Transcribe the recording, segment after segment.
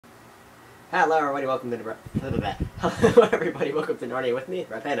Hello everybody, welcome to Hello everybody, welcome to Narnia with me,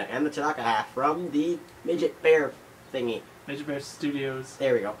 Rapena, and the TheTanakaHalf from the Midget Bear thingy. Midget Bear Studios.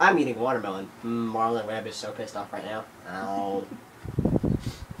 There we go. I'm eating watermelon. Marlon Webb is so pissed off right now. Ow.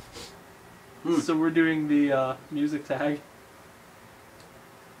 So we're doing the music tag.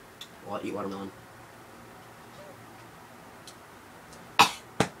 Well, I'll eat watermelon.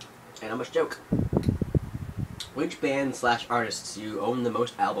 And I'm a joke. Which band / artists do you own the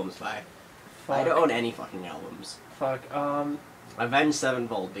most albums by? Fuck. I don't own any fucking albums. Fuck. Avenged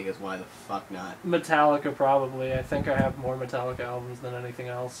Sevenfold, because why the fuck not? Metallica probably. I think I have more Metallica albums than anything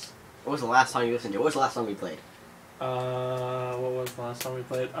else. What was the last song you listened to? What was the last song we played? What was the last time we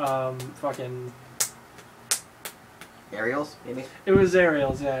played? Fucking... Aerials, maybe? It was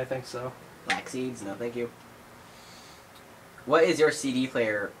Aerials, yeah, I think so. Black Seeds? No, thank you. What is your CD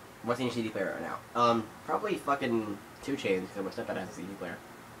player? What's in your CD player right now? Probably fucking 2 Chainz, because my stepdad has a CD player.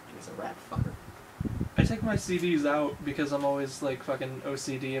 He's a rap fucker. I take my CDs out because I'm always, like, fucking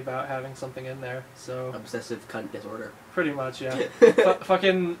OCD about having something in there, so... Obsessive cunt disorder. Pretty much, yeah.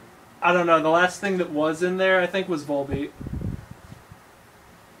 Fucking... I don't know, the last thing that was in there, I think, was Volbeat.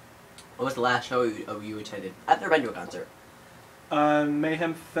 What was the last show you attended? I've never been to a concert.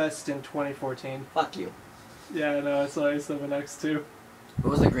 Mayhem Fest in 2014. Fuck you. Yeah, I know, I saw A7X too.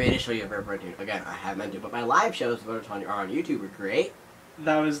 What was the greatest show you've ever been to? Again, I haven't been to, but my live shows are on YouTube were great.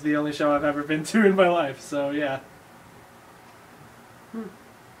 That was the only show I've ever been to in my life, so yeah.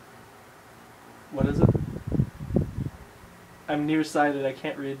 What is it? I'm nearsighted, I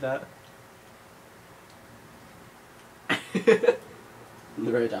can't read that. The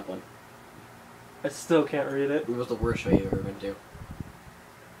very top one. I still can't read it. What was the worst show you've ever been to?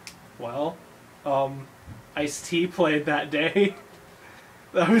 Well, Ice-T played that day.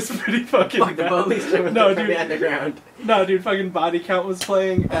 That was pretty fucking Fuck, the bad. police were No, from dude. the underground. No, dude, fucking Body Count was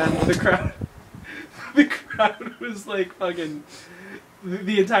playing, and the crowd... The crowd was like fucking...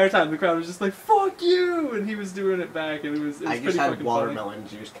 The entire time, the crowd was just like, "Fuck you!" And he was doing it back, and it was I pretty just had fucking watermelon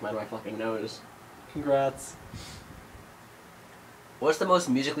juice come out of my fucking nose. funny. Congrats. What's the most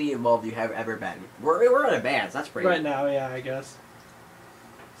musically involved you have ever been? We're in a band, so that's pretty... Right now, yeah, I guess.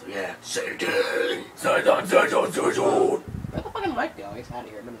 So yeah. Satan! Satan, Satan, Satan! Where the fucking mic go? He's out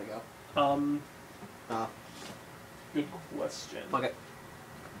of here a minute ago. Good question. Fuck it.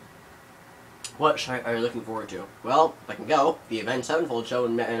 What show are you looking forward to? Well, if I can go, the Avenged Sevenfold show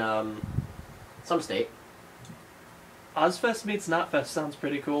in some state. Ozfest meets Knotfest sounds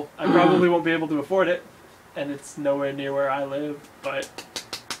pretty cool. I probably won't be able to afford it, and it's nowhere near where I live, but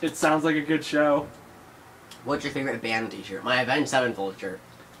it sounds like a good show. What's your favorite band t-shirt? My Avenged Sevenfold shirt.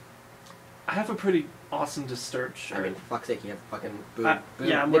 I have a pretty awesome Disturbed shirt. I mean, for fuck's sake, you have fucking boob,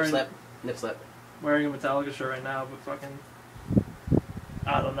 yeah, I'm nip wearing- slip, nip slip. Wearing a Metallica shirt right now, but fucking...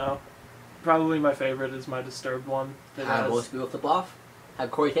 I don't know. Probably my favorite is my Disturbed one. How most people flip off? How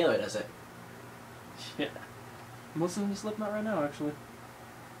Corey Taylor does it. Yeah. I'm listening to Slipknot right now, actually.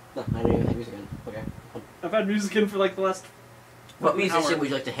 No, I didn't even have music in. Okay. I've had music in for like the last... What musician hour. would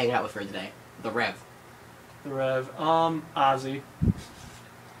you like to hang out with for today? The Rev. The Rev. Ozzy.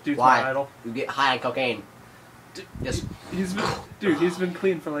 Dude's Why? my idol. You get high on cocaine. Just... He's been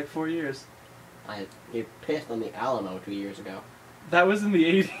clean for like 4 years. You pissed on the Alamo 2 years ago. That was in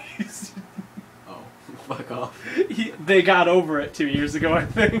the 80s. Oh, fuck off. They got over it 2 years ago, I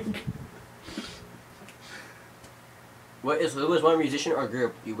think. Who was one musician or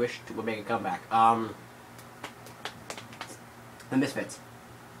group you wished would make a comeback? The Misfits.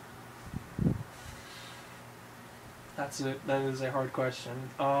 That is a hard question.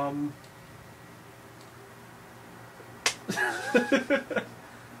 I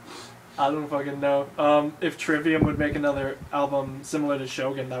don't fucking know. If Trivium would make another album similar to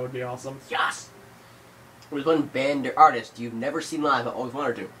Shogun, that would be awesome. Yes! Who's one band or artist you've never seen live but always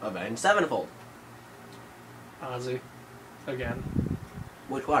wanted to? Avenged Sevenfold. Ozzy. Again.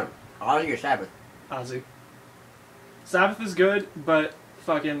 Which one? Ozzy or Sabbath? Ozzy. Sabbath is good, but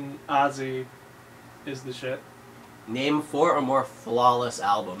fucking Ozzy is the shit. Name 4 or more flawless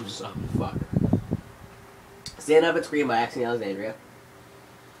albums. Oh, fuck. Stand Up and Scream by Axel Alexandria.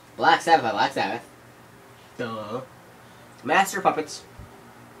 Black Sabbath by Black Sabbath. Duh. Master of Puppets.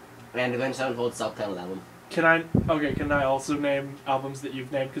 And Avenged Sevenfold's self-titled album. Can I also name albums that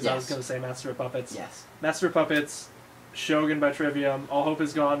you've named? Because I was going to say Master of Puppets. Yes. Master of Puppets, Shogun by Trivium, All Hope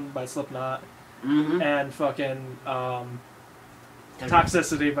Is Gone by Slipknot, and fucking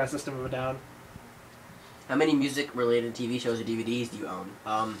Toxicity by System of a Down. How many music-related TV shows or DVDs do you own?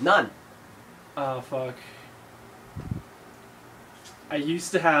 None. Oh, fuck. I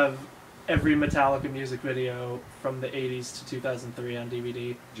used to have every Metallica music video from the 80s to 2003 on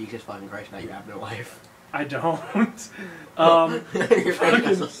DVD. Jesus fucking Christ, now you have no life. I don't. Your face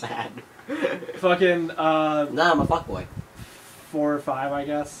is so sad. Fucking, Nah, I'm a fuckboy. 4 or 5, I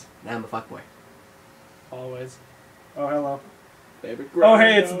guess. Nah, I'm a fuckboy. Always. Oh, hello. Baby, Oh,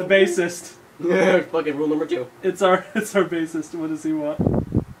 hey, it's the bassist. Fucking rule number 2. It's our bassist. What does he want?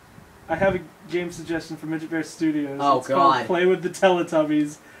 I have a game suggestion from Midget Bear Studios. Oh, it's God. called Play with the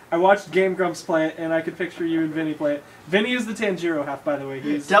Teletubbies. I watched Game Grumps play it, and I could picture you and Vinny play it. Vinny is the Tanjiro half, by the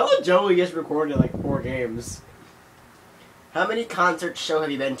way. Tell Joey just recorded like 4 games. How many concert shows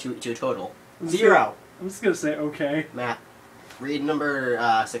have you been to total? 0. I'm just gonna say okay. Matt, read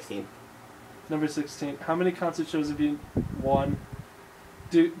number 16. Number 16. How many concert shows have you won?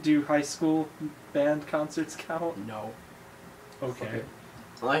 Do high school band concerts count? No. Okay.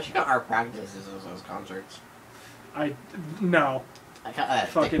 Unless you got our practices as those concerts. No. I got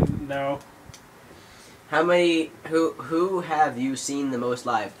Fucking no. How many? Who have you seen the most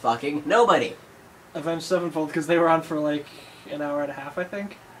live? Fucking nobody. Avenged Sevenfold, because they were on for like an hour and a half, I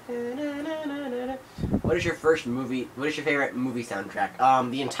think. What is your first movie? What is your favorite movie soundtrack?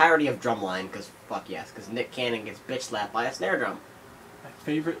 The entirety of Drumline, because fuck yes, because Nick Cannon gets bitch slapped by a snare drum. My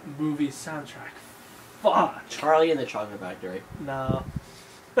favorite movie soundtrack. Fuck. Charlie and the Chocolate Factory. No.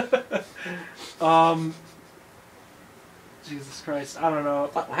 Jesus Christ, I don't know.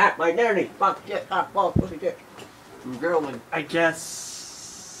 Fuck my hat, my daddy. Fuck shit, hot balls, pussy dick. Girl and I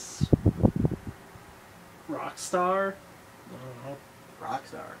guess Rockstar. I don't know.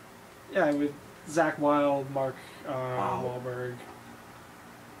 Rockstar. Yeah, with Zach Wilde, Mark Wahlberg.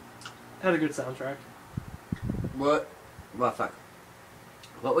 Had a good soundtrack. What? Well, fuck.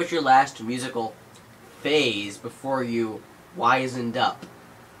 What was your last musical phase before you wisened up?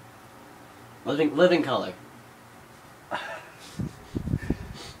 Living Color.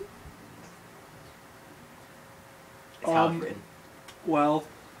 It's how it's written. Well,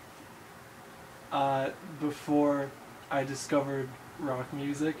 before I discovered rock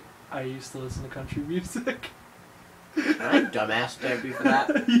music, I used to listen to country music. I dumbass tagged you for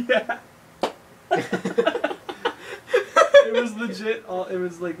that. Yeah. It was legit. It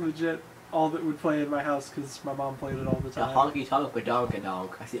was like legit all that would play in my house because my mom played it all the The time. honky tonk badonka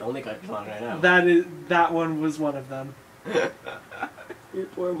donk. That's the only country song I know. That one was one of them. Your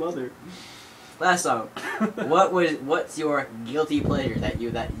poor mother. Last song. What's your guilty pleasure that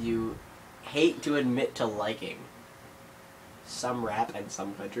you hate to admit to liking? Some rap and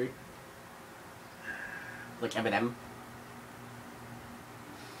some country. Like Eminem.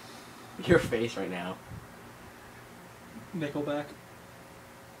 Your face right now. Nickelback.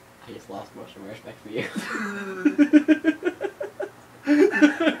 I just lost most of my respect for you.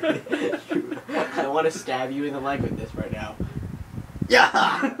 I want to stab you in the leg with this right now.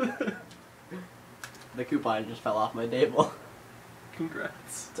 Yeah! The coupon just fell off my table.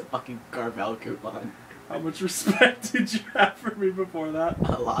 Congrats. It's a fucking Carvel coupon. How much respect did you have for me before that?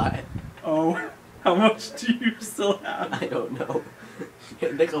 A lot. Oh, how much do you still have? I don't know.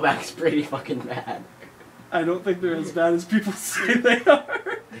 Nickelback's pretty fucking bad. I don't think they're as bad as people say they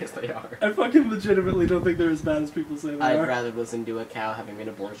are. Yes, they are. I fucking legitimately don't think they're as bad as people say they I'd are. rather listen to a cow having an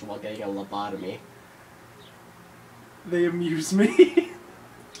abortion while getting a lobotomy. They amuse me.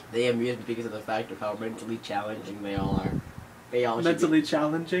 They amuse me because of the fact of how mentally challenging they all are. They all Mentally should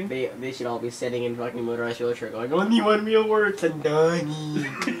challenging? be, they should all be sitting in fucking motorized wheelchair going, only one meal works and Donnie.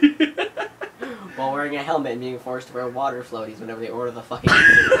 While wearing a helmet and being forced to wear water floaties whenever they order the fucking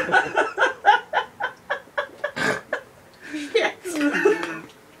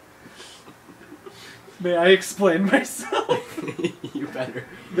May I explain myself? You better.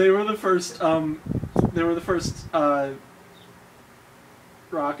 They were the first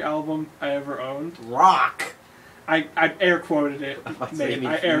rock album I ever owned. Rock! I air quoted it. Mate,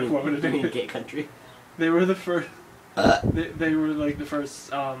 I air quoted you mean it. gay country? They were the first. They were like the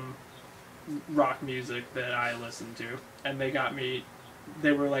first rock music that I listened to, and they got me.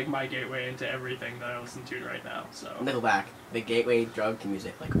 They were like my gateway into everything that I listen to right now. So Nickelback, the gateway drug to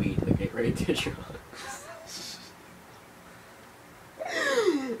music, like weed, the gateway to drugs.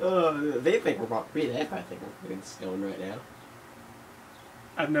 They think we're rock. They probably think we're fucking stoned right now.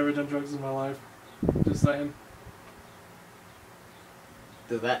 I've never done drugs in my life. Just saying.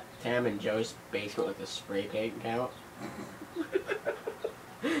 Does that Tam and Joe's basement with the spray paint count?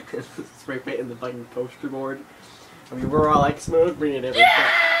 Spray paint in the fucking poster board. I mean, we're all like smoke, bring it every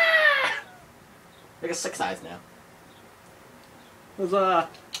like a 6 size now. Huzzah!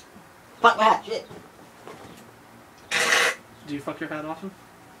 Fuck my hat, shit! Do you fuck your hat often?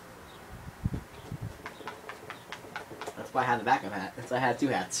 That's why I had the backup hat. That's why I had 2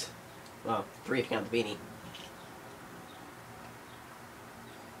 hats. Well, 3 if you count the beanie.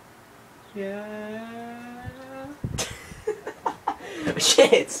 Yeah.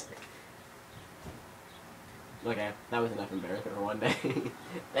 Shit! Okay, that was enough embarrassment for one day.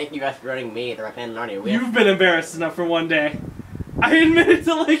 Thank you guys for joining me at the Red Panda Narnia with. You've been embarrassed enough for one day. I admitted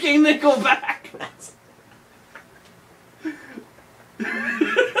to liking Nickelback. That's...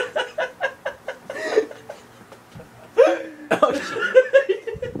 Oh shit!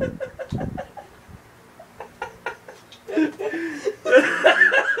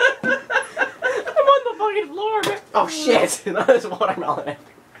 I'm on the fucking floor, man. Oh shit! That was watermelon.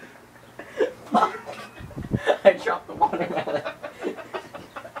 Fuck. I dropped the watermelon.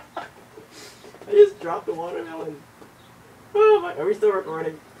 I just dropped the watermelon. Oh my, are we still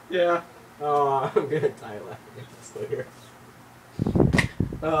recording? Yeah. Oh, I'm gonna die laughing. It's still here.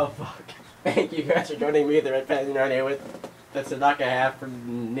 Oh fuck. Thank you guys for joining me at the Red Panda Narnia with the TheTanakaHalf for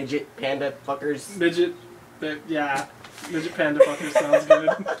midget panda fuckers. Midget. Yeah. Midget panda fucker sounds good.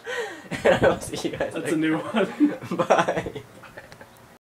 And I will see you guys That's next a new time. one. Bye.